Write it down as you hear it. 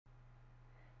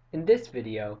In this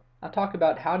video, I'll talk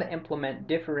about how to implement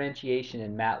differentiation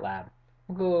in MATLAB.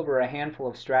 We'll go over a handful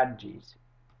of strategies.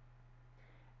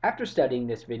 After studying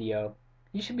this video,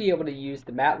 you should be able to use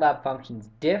the MATLAB functions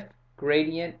diff,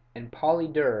 gradient, and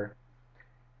polyder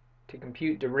to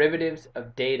compute derivatives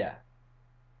of data,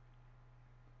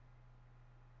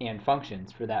 and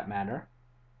functions for that matter.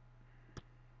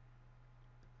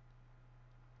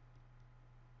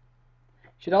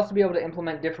 Should also be able to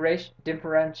implement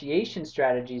differentiation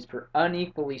strategies for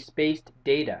unequally spaced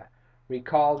data.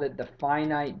 Recall that the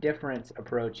finite difference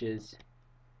approaches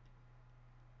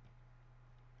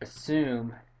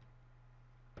assume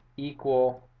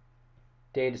equal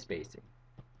data spacing.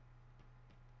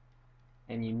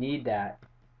 And you need that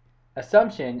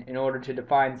assumption in order to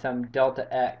define some delta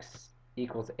x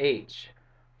equals h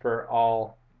for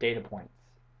all data points.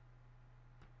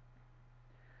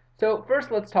 So first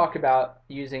let's talk about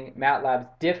using MATLAB's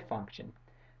diff function.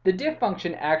 The diff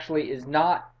function actually is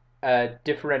not a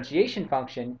differentiation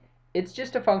function, it's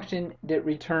just a function that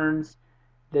returns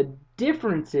the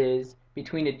differences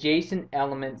between adjacent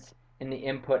elements in the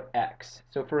input x.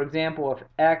 So for example, if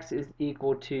x is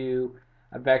equal to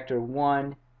a vector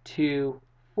 1, 2,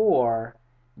 4,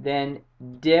 then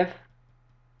diff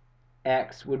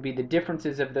x would be the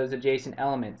differences of those adjacent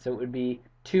elements. So it would be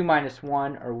 2 minus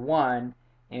 1 or 1,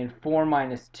 and 4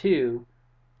 minus 2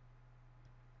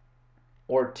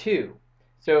 or 2.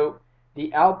 So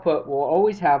the output will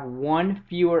always have one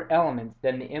fewer elements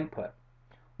than the input.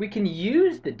 We can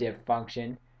use the diff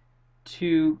function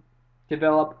to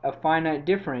develop a finite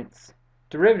difference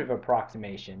derivative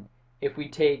approximation. If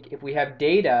we have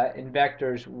data in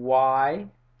vectors y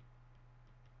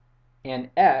and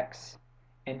x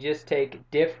and just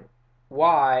take diff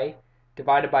y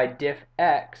divided by diff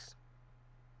x,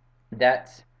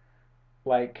 that's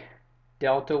like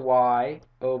delta y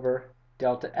over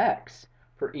delta x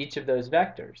for each of those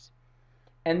vectors.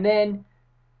 And then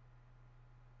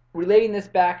relating this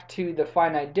back to the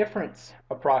finite difference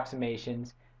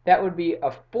approximations, that would be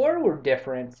a forward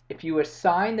difference if you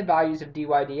assign the values of dy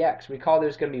dx. Recall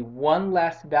there's going to be one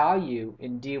less value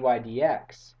in dy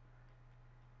dx,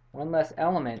 one less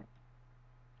element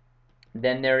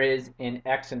than there is in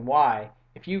x and y.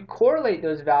 If you correlate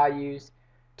those values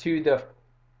to the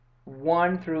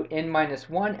 1 through n minus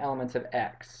 1 elements of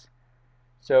x,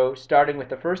 so starting with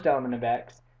the first element of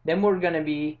x, then we're going to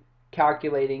be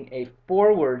calculating a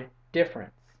forward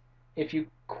difference. If you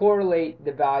correlate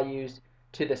the values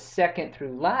to the second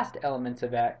through last elements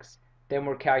of x, then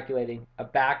we're calculating a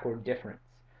backward difference.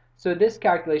 So this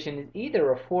calculation is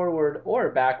either a forward or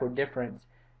a backward difference,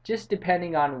 just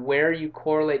depending on where you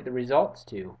correlate the results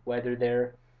to, whether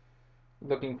they're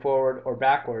looking forward or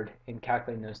backward in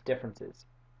calculating those differences.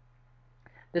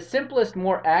 The simplest,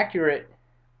 more accurate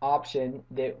option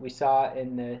that we saw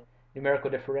in the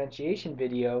numerical differentiation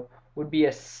video would be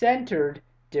a centered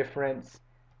difference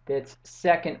that's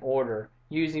second order,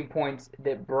 using points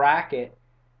that bracket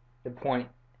the point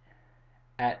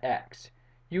at x.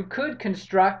 You could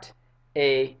construct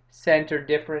a centered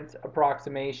difference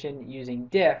approximation using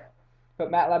diff, but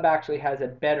MATLAB actually has a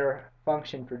better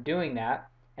function for doing that,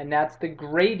 and that's the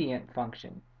gradient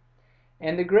function.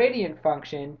 And the gradient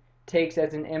function takes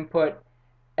as an input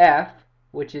f,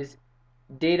 which is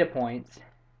data points,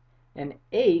 and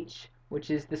h,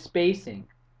 which is the spacing.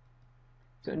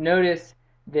 So notice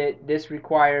that this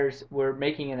requires, we're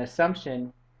making an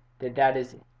assumption that that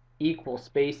is equal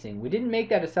spacing. We didn't make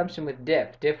that assumption with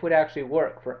diff. Diff would actually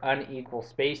work for unequal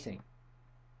spacing.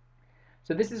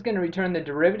 So this is going to return the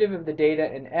derivative of the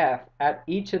data in f at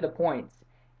each of the points,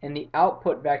 and the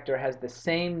output vector has the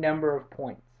same number of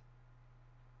points.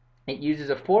 It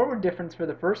uses a forward difference for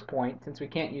the first point, since we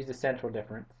can't use a central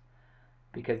difference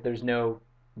because there's no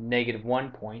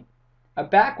 -1 point, a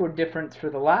backward difference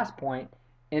for the last point,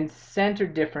 and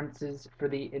centered differences for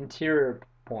the interior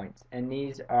points, and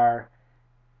these are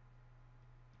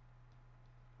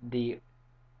the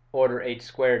order h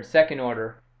squared, second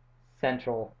order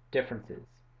central differences.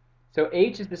 So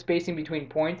h is the spacing between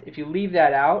points. If you leave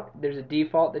that out, there's a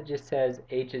default that just says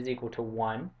h is equal to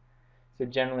 1. So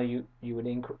generally you would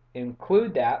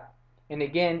include that. And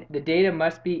again, the data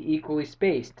must be equally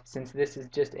spaced, since this is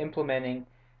just implementing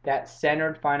that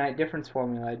centered finite difference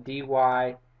formula,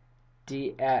 dy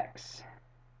dx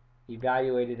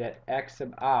evaluated at x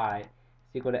sub I is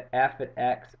equal to f at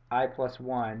x I plus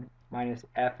 1 minus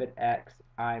f at x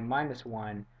I minus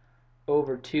 1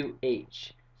 over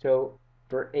 2h. So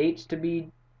for h to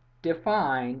be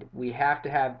defined, we have to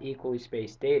have equally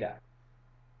spaced data.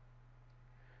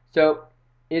 So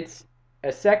it's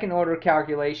a second order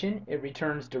calculation. It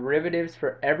returns derivatives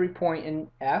for every point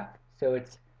in f. So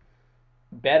it's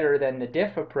better than the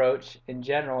diff approach in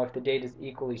general if the data is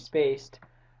equally spaced.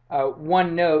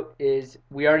 One note is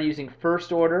we are using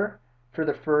first order for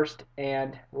the first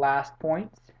and last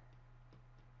points.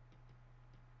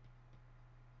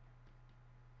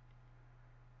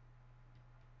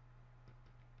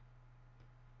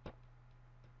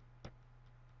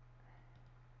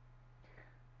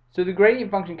 So the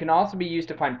gradient function can also be used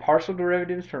to find partial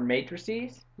derivatives for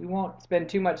matrices. We won't spend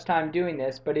too much time doing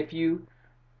this, but if you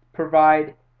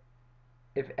provide,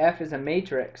 if F is a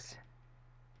matrix,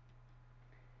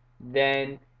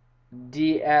 then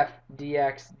df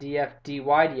dx, df dy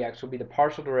dx will be the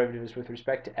partial derivatives with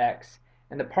respect to x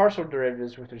and the partial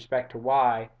derivatives with respect to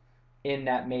y in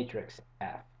that matrix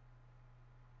F.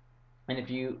 And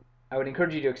I would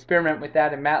encourage you to experiment with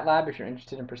that in MATLAB if you're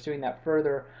interested in pursuing that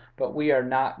further, but we are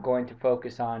not going to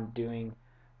focus on doing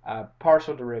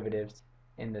partial derivatives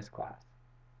in this class.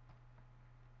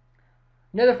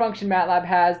 Another function MATLAB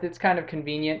has that's kind of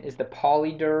convenient is the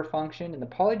polyder function, and the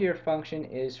polyder function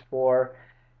is for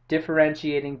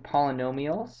differentiating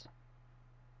polynomials.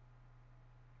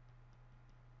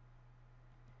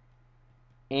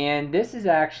 And this is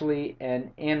actually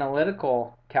an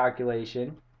analytical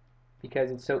calculation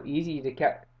because it's so easy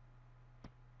to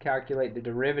calculate the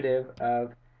derivative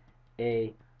of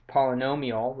a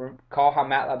polynomial. Recall how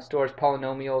MATLAB stores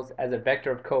polynomials as a vector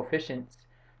of coefficients.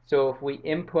 So if we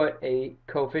input a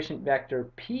coefficient vector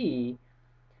p,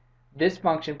 this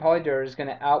function polyder is going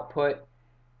to output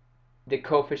the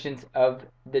coefficients of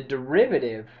the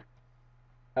derivative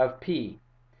of p.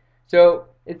 So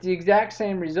it's the exact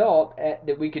same result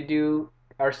that we could do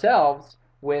ourselves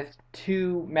with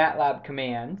two MATLAB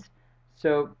commands.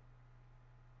 So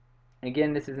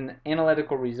again, this is an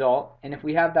analytical result, and if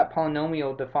we have that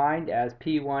polynomial defined as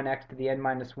p1 x to the n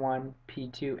minus 1,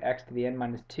 p2 x to the n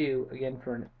minus 2, again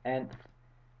for an nth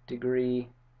degree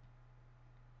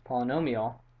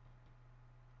polynomial,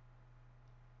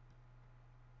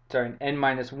 sorry, an n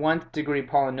minus 1th degree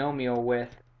polynomial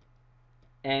with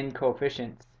n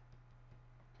coefficients,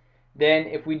 then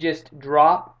if we just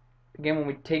drop, again when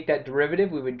we take that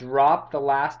derivative, we would drop the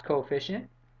last coefficient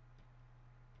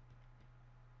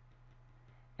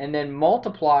and then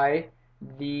multiply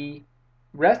the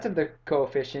rest of the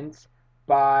coefficients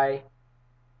by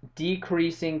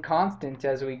decreasing constants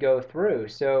as we go through.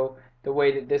 So the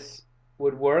way that this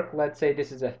would work, let's say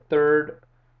this is a third,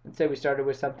 let's say we started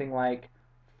with something like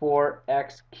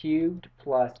 4x cubed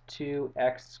plus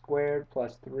 2x squared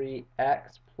plus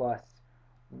 3x plus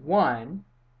 1,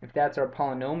 if that's our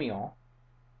polynomial,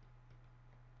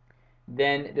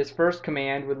 then this first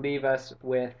command would leave us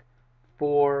with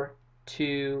 4,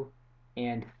 2,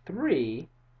 and 3,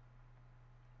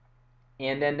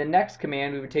 and then the next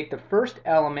command we would take the first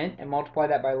element and multiply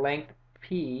that by length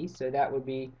p, so that would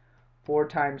be 4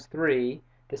 times 3,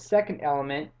 the second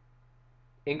element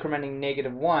incrementing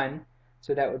 -1,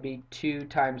 so that would be 2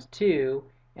 times 2,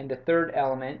 and the third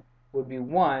element would be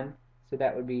 1, so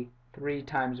that would be 3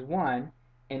 times 1,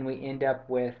 and we end up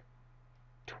with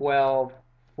 12,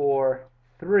 4,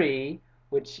 3,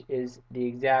 which is the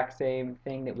exact same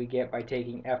thing that we get by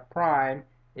taking f prime,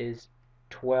 is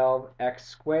 12x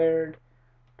squared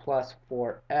plus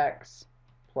 4x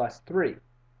plus 3.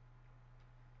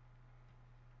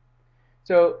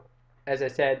 So, as I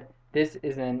said, this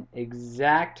is an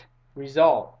exact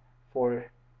result for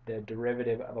the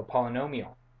derivative of a polynomial.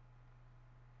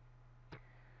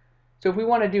 So if we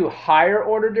want to do higher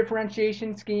order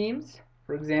differentiation schemes,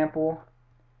 for example,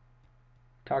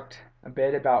 talked a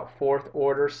bit about fourth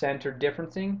order centered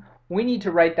differencing, we need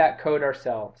to write that code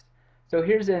ourselves. So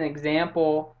here's an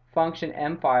example function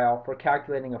M file for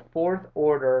calculating a fourth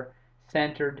order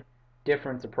centered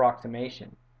difference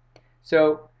approximation.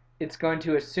 So it's going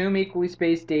to assume equally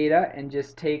spaced data and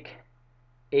just take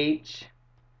h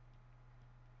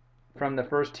from the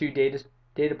first two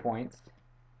data points,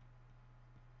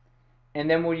 and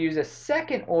then we'll use a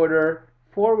second order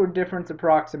forward difference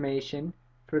approximation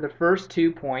for the first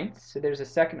 2 points. So there's a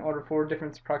second order forward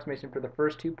difference approximation for the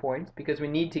first 2 points because we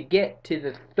need to get to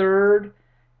the third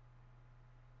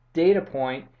data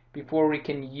point before we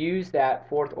can use that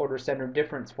fourth order centered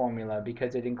difference formula,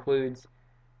 because it includes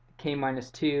k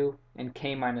minus 2 and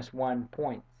k minus 1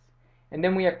 points. And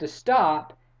then we have to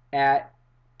stop at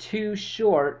 2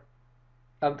 short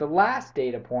of the last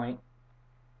data point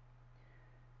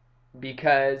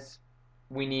because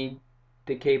we need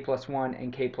the k plus 1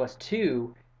 and k plus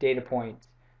 2 data points.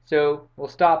 So we'll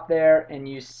stop there and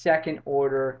use second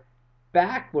order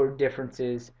backward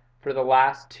differences for the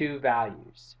last 2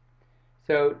 values.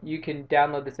 So you can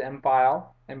download this M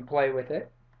file and play with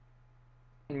it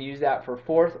and use that for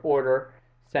fourth order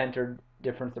centered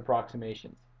difference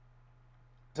approximations.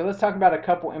 So let's talk about a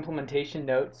couple implementation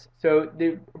notes. So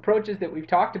the approaches that we've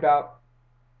talked about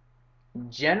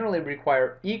generally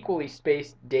require equally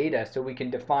spaced data, so we can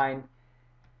define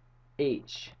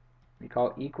H. We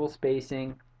call equal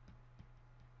spacing.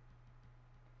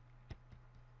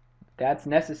 That's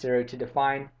necessary to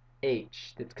define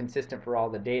H that's consistent for all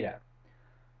the data.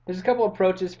 There's a couple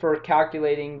approaches for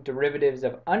calculating derivatives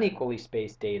of unequally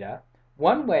spaced data.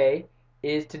 One way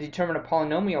is to determine a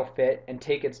polynomial fit and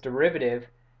take its derivative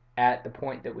at the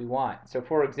point that we want. So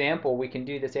for example, we can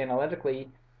do this analytically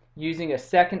using a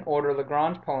second order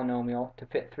Lagrange polynomial to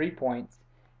fit 3 points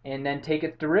and then take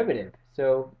its derivative.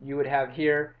 So you would have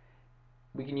here,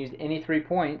 we can use any 3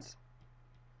 points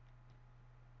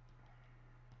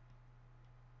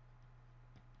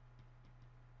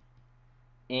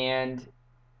and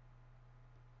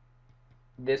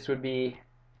this would be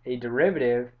a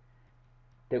derivative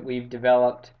that we've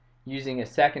developed using a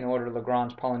second order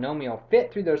Lagrange polynomial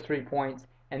fit through those 3 points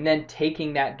and then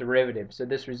taking that derivative. So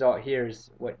this result here is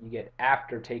what you get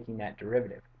after taking that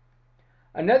derivative.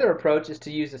 Another approach is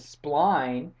to use a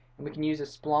spline, and we can use a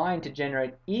spline to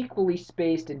generate equally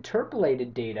spaced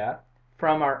interpolated data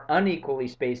from our unequally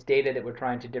spaced data that we're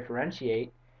trying to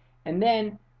differentiate, and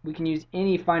then we can use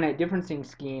any finite differencing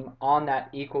scheme on that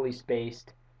equally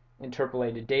spaced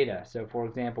interpolated data. So for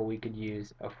example, we could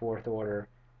use a fourth order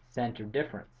center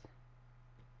difference.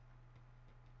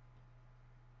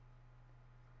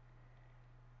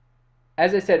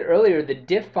 As I said earlier, the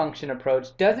diff function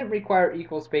approach doesn't require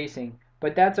equal spacing,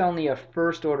 but that's only a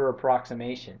first order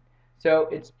approximation. So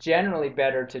it's generally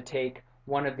better to take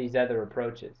one of these other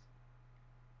approaches.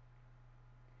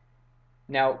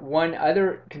 Now, one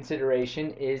other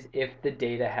consideration is if the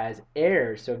data has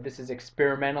errors. So if this is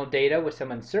experimental data with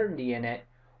some uncertainty in it,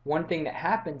 one thing that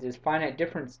happens is finite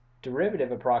difference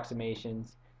derivative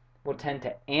approximations will tend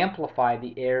to amplify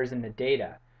the errors in the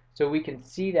data. So we can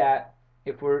see that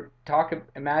if we're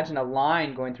imagine a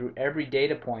line going through every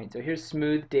data point. So here's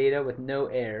smooth data with no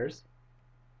errors.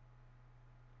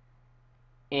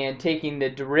 And taking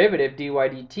the derivative dy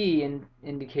dt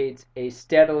indicates a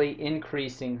steadily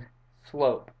increasing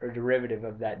slope or derivative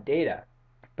of that data.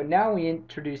 But now we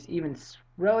introduce even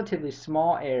relatively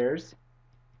small errors.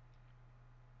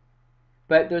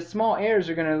 But those small errors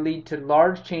are going to lead to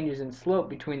large changes in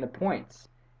slope between the points.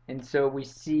 And so we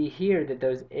see here that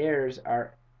those errors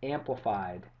are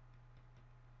amplified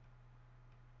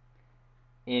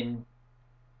in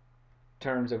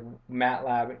terms of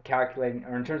MATLAB calculating,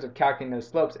 or in terms of calculating those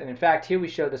slopes. And in fact, here we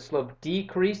show the slope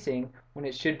decreasing when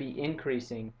it should be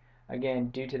increasing, again,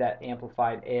 due to that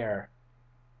amplified error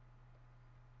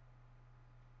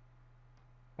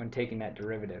when taking that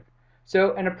derivative.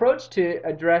 So an approach to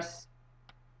address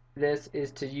this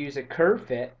is to use a curve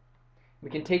fit. We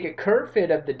can take a curve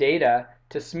fit of the data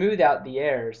to smooth out the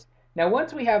errors. Now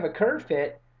once we have a curve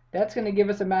fit, that's going to give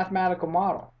us a mathematical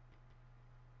model.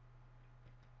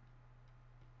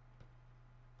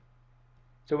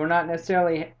 So we're not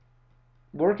necessarily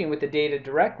working with the data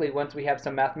directly once we have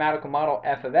some mathematical model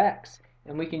f of x,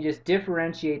 and we can just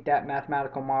differentiate that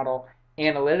mathematical model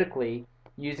analytically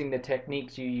using the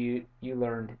techniques you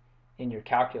learned in your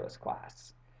calculus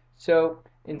class. So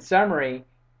in summary,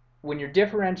 when you're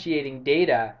differentiating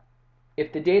data,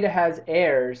 if the data has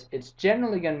errors, it's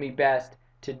generally going to be best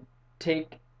to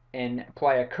take and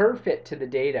apply a curve fit to the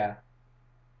data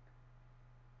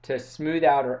to smooth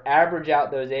out or average out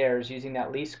those errors using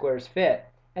that least squares fit,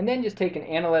 and then just take an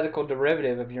analytical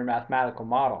derivative of your mathematical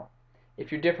model.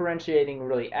 If you're differentiating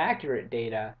really accurate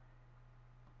data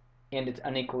and it's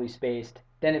unequally spaced,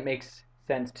 then it makes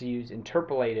sense to use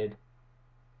interpolated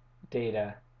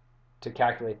data to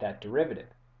calculate that derivative.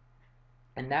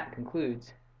 And that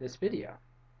concludes this video.